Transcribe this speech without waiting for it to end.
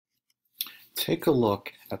Take a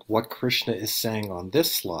look at what Krishna is saying on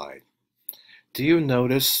this slide. Do you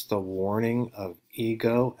notice the warning of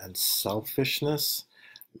ego and selfishness?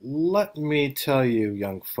 Let me tell you,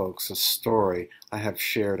 young folks, a story I have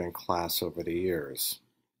shared in class over the years.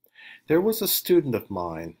 There was a student of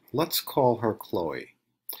mine, let's call her Chloe.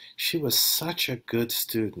 She was such a good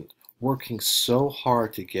student, working so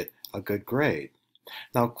hard to get a good grade.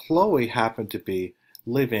 Now, Chloe happened to be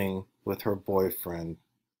living with her boyfriend,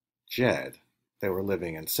 Jed. They were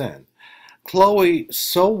living in sin. Chloe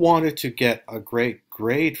so wanted to get a great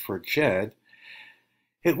grade for Jed.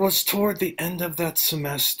 It was toward the end of that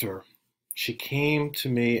semester. She came to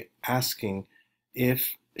me asking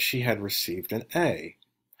if she had received an A.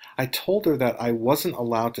 I told her that I wasn't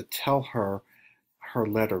allowed to tell her her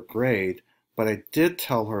letter grade, but I did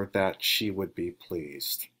tell her that she would be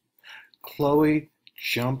pleased. Chloe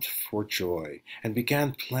jumped for joy and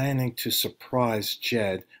began planning to surprise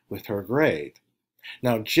Jed with her grade.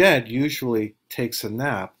 Now, Jed usually takes a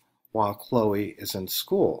nap while Chloe is in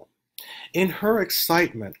school. In her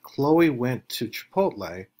excitement, Chloe went to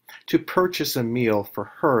Chipotle to purchase a meal for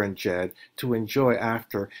her and Jed to enjoy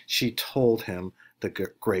after she told him the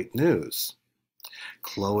great news.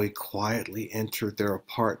 Chloe quietly entered their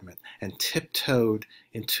apartment and tiptoed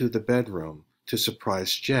into the bedroom to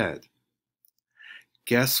surprise Jed.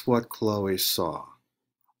 Guess what Chloe saw?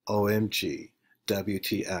 OMG,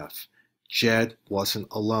 WTF. Jed wasn't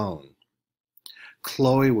alone.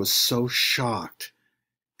 Chloe was so shocked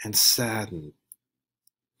and saddened.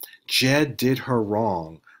 Jed did her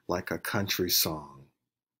wrong like a country song.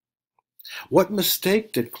 What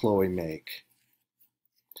mistake did Chloe make?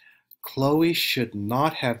 Chloe should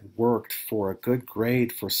not have worked for a good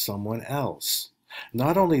grade for someone else.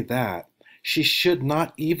 Not only that, she should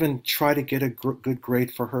not even try to get a good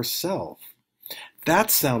grade for herself. That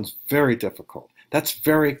sounds very difficult. That's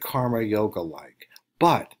very karma yoga-like.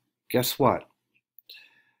 But guess what?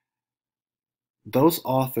 Those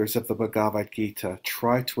authors of the Bhagavad Gita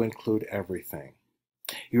try to include everything.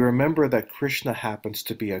 You remember that Krishna happens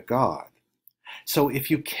to be a god. So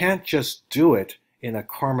if you can't just do it in a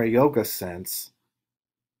karma yoga sense,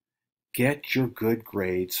 get your good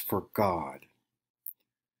grades for God.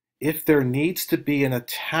 If there needs to be an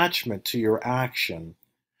attachment to your action,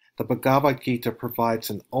 the Bhagavad Gita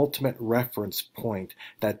provides an ultimate reference point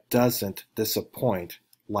that doesn't disappoint,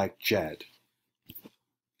 like Jed.